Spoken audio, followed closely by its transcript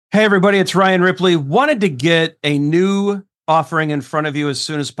Hey, everybody, it's Ryan Ripley. Wanted to get a new offering in front of you as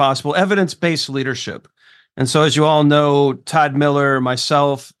soon as possible, evidence-based leadership. And so, as you all know, Todd Miller,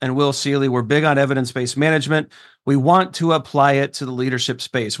 myself, and Will Seeley, we're big on evidence-based management. We want to apply it to the leadership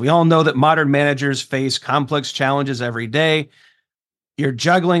space. We all know that modern managers face complex challenges every day. You're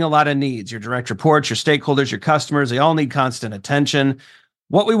juggling a lot of needs, your direct reports, your stakeholders, your customers, they all need constant attention.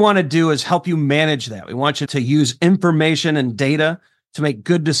 What we want to do is help you manage that. We want you to use information and data to make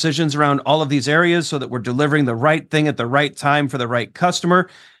good decisions around all of these areas so that we're delivering the right thing at the right time for the right customer.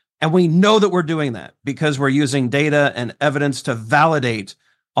 And we know that we're doing that because we're using data and evidence to validate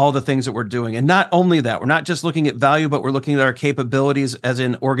all the things that we're doing. And not only that, we're not just looking at value, but we're looking at our capabilities as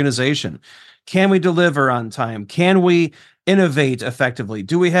an organization. Can we deliver on time? Can we innovate effectively?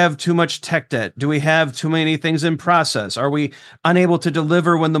 Do we have too much tech debt? Do we have too many things in process? Are we unable to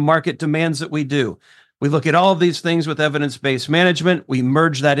deliver when the market demands that we do? We look at all of these things with evidence-based management. We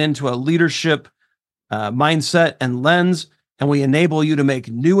merge that into a leadership mindset and lens, and we enable you to make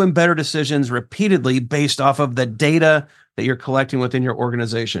new and better decisions repeatedly based off of the data that you're collecting within your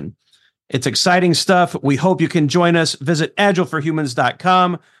organization. It's exciting stuff. We hope you can join us. Visit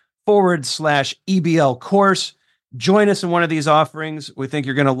agileforhumans.com/EBL course. Join us in one of these offerings. We think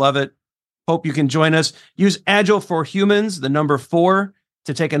you're going to love it. Hope you can join us. Use Agile for Humans, the number 4,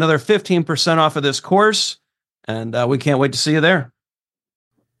 to take another 15% off of this course. And we can't wait to see you there.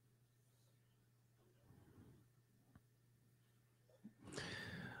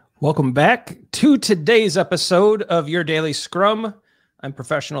 Welcome back to today's episode of Your Daily Scrum. I'm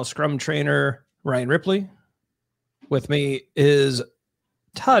professional Scrum trainer Ryan Ripley. With me is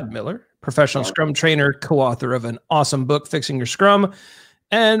Todd Miller, professional Scrum trainer, co-author of an awesome book, Fixing Your Scrum,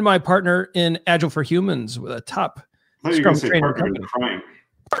 and my partner in Agile for Humans with a top Scrum trainer company.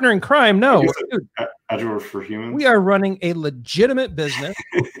 Partner in crime? No, dude. Agile for Humans. We are running a legitimate business.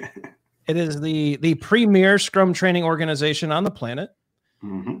 It is the premier Scrum training organization on the planet.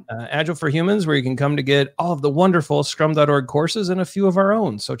 Agile for Humans, where you can come to get all of the wonderful Scrum.org courses and a few of our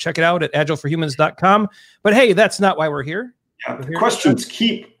own. So check it out at agileforhumans.com. But hey, that's not why we're here. Yeah, the questions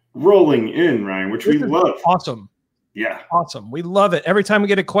keep rolling in, Ryan, which we love. Awesome. Yeah. Awesome. We love it. Every time we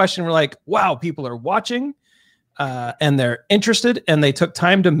get a question, we're like, wow, people are watching. And they're interested, and they took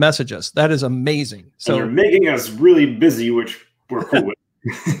time to message us. That is amazing. So they're making us really busy, which we're cool with.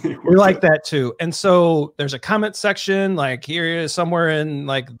 We like that too. And so there's a comment section, like here somewhere in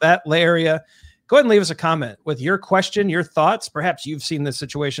like that area. Go ahead and leave us a comment with your question, your thoughts. Perhaps you've seen this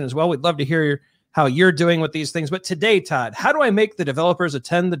situation as well. We'd love to hear how you're doing with these things. But today, Todd, how do I make the developers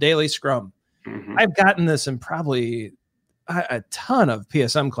attend the daily Scrum? I've gotten this in probably a ton of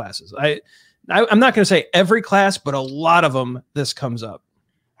PSM classes. I'm not going to say every class, but a lot of them, this comes up.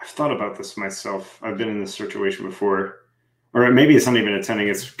 I've thought about this myself. I've been in this situation before. Or maybe it's not even attending.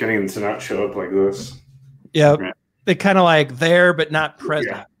 It's getting them to not show up like this. Yeah. Right. They kind of like there, but not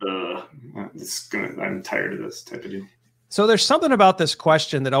present. Yeah. I'm tired of this type of deal. So there's something about this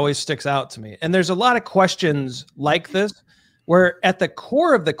question that always sticks out to me. And there's a lot of questions like this, where at the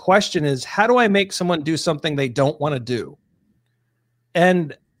core of the question is, how do I make someone do something they don't want to do?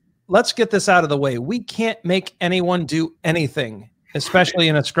 And let's get this out of the way. We can't make anyone do anything, especially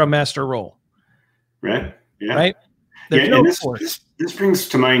in a Scrum Master role. Right. Yeah. Right. There's no this brings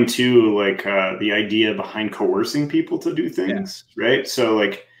to mind too, like the idea behind coercing people to do things. Yeah. Right. So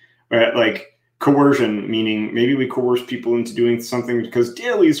like coercion, meaning maybe we coerce people into doing something because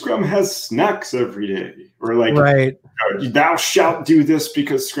daily Scrum has snacks every day, or like, right. Thou shalt do this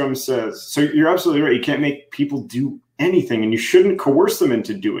because Scrum says. So you're absolutely right. You can't make people do anything, and you shouldn't coerce them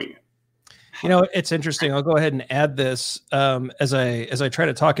into doing it. You know, it's interesting. I'll go ahead and add this as I try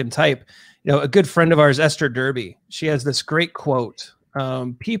to talk and type. You know, a good friend of ours, Esther Derby, she has this great quote.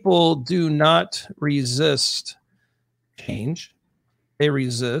 People do not resist change. They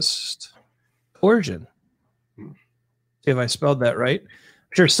resist coercion. See if I spelled that right. I'm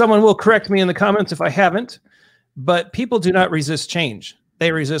sure someone will correct me in the comments if I haven't. But people do not resist change.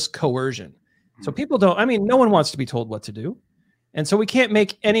 They resist coercion. So people don't, no one wants to be told what to do. And so we can't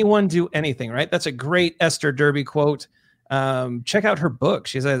make anyone do anything, right? That's a great Esther Derby quote. Check out her book.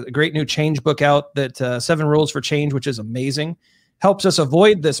 She has a great new change book out, that 7 Rules for Change, which is amazing. Helps us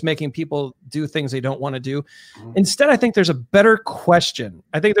avoid this, making people do things they don't want to do. Instead, I think there's a better question.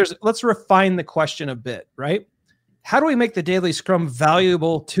 Let's refine the question a bit, right? How do we make the daily Scrum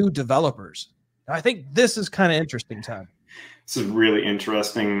valuable to developers? I think this is kind of interesting, Todd. This is really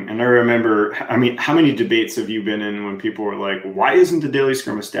interesting. And I remember, how many debates have you been in when people were like, why isn't the daily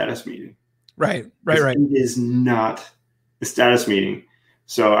Scrum a status meeting? Right. It is not a status meeting.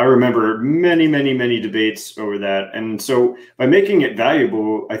 So I remember many, many, many debates over that. And so by making it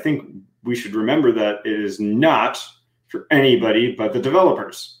valuable, I think we should remember that it is not for anybody but the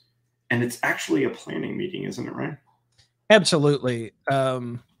developers. And it's actually a planning meeting, isn't it, Ryan? Absolutely.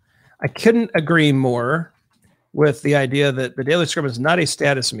 I couldn't agree more with the idea that the Daily Scrum is not a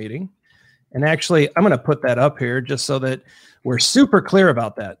status meeting. And actually, I'm going to put that up here just so that we're super clear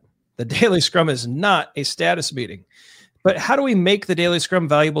about that. The Daily Scrum is not a status meeting. But how do we make the Daily Scrum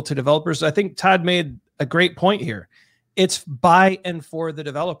valuable to developers? I think Todd made a great point here. It's by and for the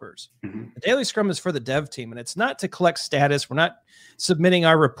developers. Mm-hmm. The Daily Scrum is for the dev team, and it's not to collect status. We're not submitting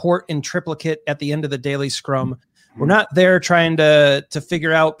our report in triplicate at the end of the Daily Scrum. Mm-hmm. We're not there trying to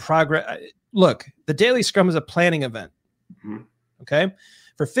figure out progress. Look, the Daily Scrum is a planning event. Mm-hmm. Okay?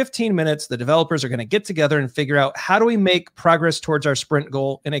 For 15 minutes, the developers are going to get together and figure out how do we make progress towards our sprint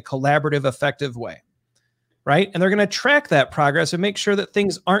goal in a collaborative, effective way. Right? And they're going to track that progress and make sure that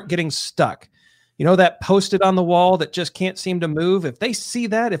things aren't getting stuck. You know, that post-it on the wall that just can't seem to move. If they see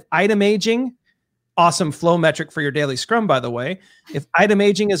that, if item aging, awesome flow metric for your Daily Scrum, by the way, if item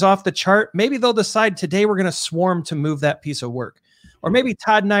aging is off the chart, maybe they'll decide today we're going to swarm to move that piece of work. Or maybe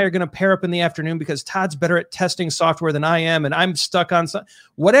Todd and I are going to pair up in the afternoon because Todd's better at testing software than I am and I'm stuck on something.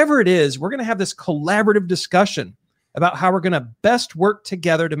 Whatever it is, we're going to have this collaborative discussion about how we're going to best work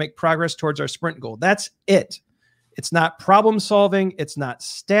together to make progress towards our sprint goal. That's it. It's not problem solving. It's not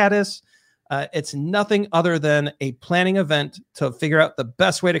status. It's nothing other than a planning event to figure out the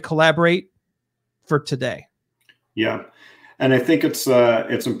best way to collaborate for today. Yeah. And I think it's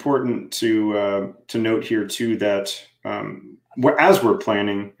important to note here too, that as we're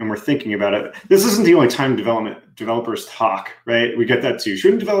planning and we're thinking about it, this isn't the only time developers talk, right? We get that too.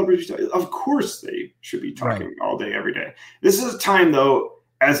 Shouldn't developers talk? Of course they should be talking all day, every day. This is a time though,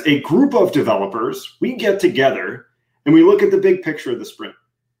 as a group of developers, we get together and we look at the big picture of the sprint.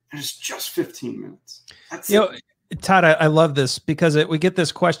 And it's just 15 minutes. That's it. Todd, I love this because we get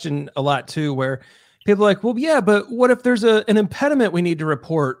this question a lot too, where people are like, well, yeah, but what if there's an impediment we need to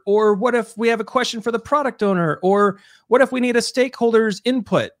report? Or what if we have a question for the product owner? Or what if we need a stakeholder's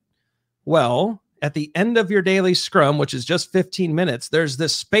input? Well, at the end of your Daily Scrum, which is just 15 minutes, there's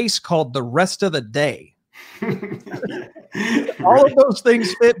this space called the rest of the day. All of those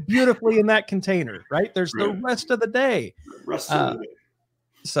things fit beautifully in that container, right? There's the rest of the day.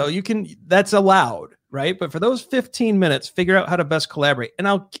 So that's allowed, right? But for those 15 minutes, figure out how to best collaborate. And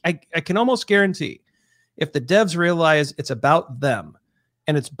I can almost guarantee if the devs realize it's about them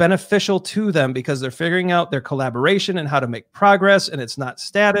and it's beneficial to them because they're figuring out their collaboration and how to make progress, and it's not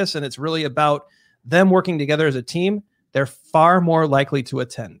status, and it's really about them working together as a team, they're far more likely to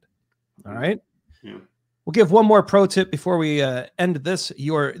attend. All right. Yeah. We'll give one more pro tip before we end this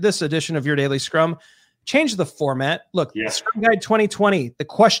edition of Your Daily Scrum. Change the format. Look, the Scrum Guide 2020,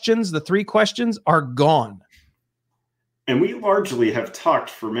 the 3 questions are gone. And we largely have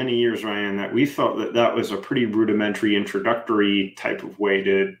talked for many years, Ryan, that we felt that was a pretty rudimentary introductory type of way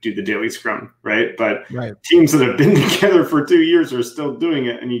to do the Daily Scrum, right? But teams that have been together for 2 years are still doing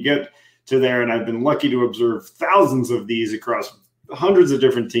it. And you get to there, and I've been lucky to observe thousands of these across hundreds of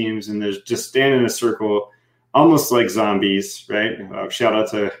different teams, and there's just stand in a circle, almost like zombies, right? Shout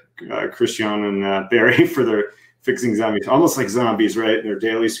out to Christian and Barry for their fixing zombies, almost like zombies, right? Their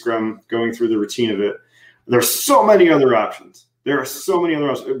Daily Scrum, going through the routine of it. There's so many other options. There are so many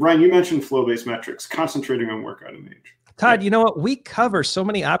other options. Brian, you mentioned flow-based metrics, concentrating on work item age. Todd, you know what? We cover so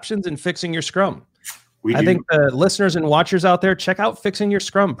many options in fixing your Scrum. I think the listeners and watchers out there, check out Fixing Your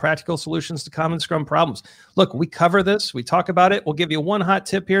Scrum, Practical Solutions to Common Scrum Problems. Look, we cover this. We talk about it. We'll give you one hot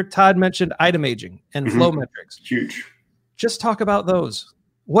tip here. Todd mentioned item aging and flow metrics. Huge. Just talk about those.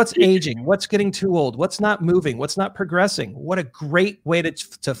 What's aging? What's getting too old? What's not moving? What's not progressing? What a great way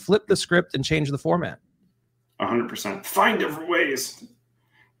to flip the script and change the format. 100%. Find different ways,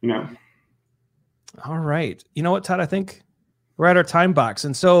 All right. You know what, Todd? I think we're at our time box.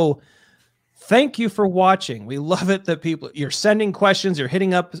 And so thank you for watching. We love it that you're sending questions, you're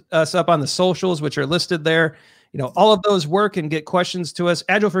hitting us up on the socials, which are listed there. All of those work and get questions to us.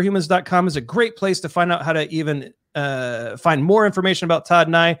 agileforhumans.com is a great place to find out how to even find more information about Todd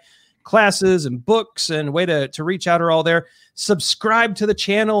and I. Classes and books and way to reach out are all there. Subscribe to the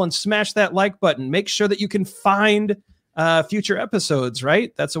channel and smash that like button. Make sure that you can find future episodes,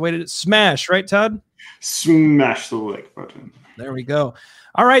 right? That's a way to smash, right, Todd? Smash the like button. There we go.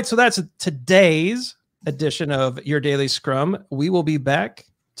 All right, so that's today's edition of Your Daily Scrum. We will be back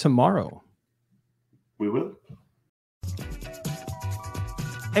tomorrow. We will.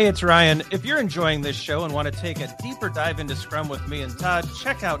 Hey, it's Ryan. If you're enjoying this show and want to take a deeper dive into Scrum with me and Todd,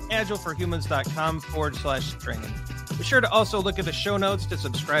 check out agileforhumans.com/training. Be sure to also look at the show notes to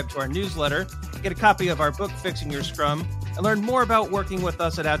subscribe to our newsletter, get a copy of our book, Fixing Your Scrum, and learn more about working with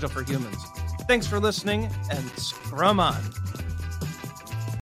us at Agile for Humans. Thanks for listening, and Scrum on.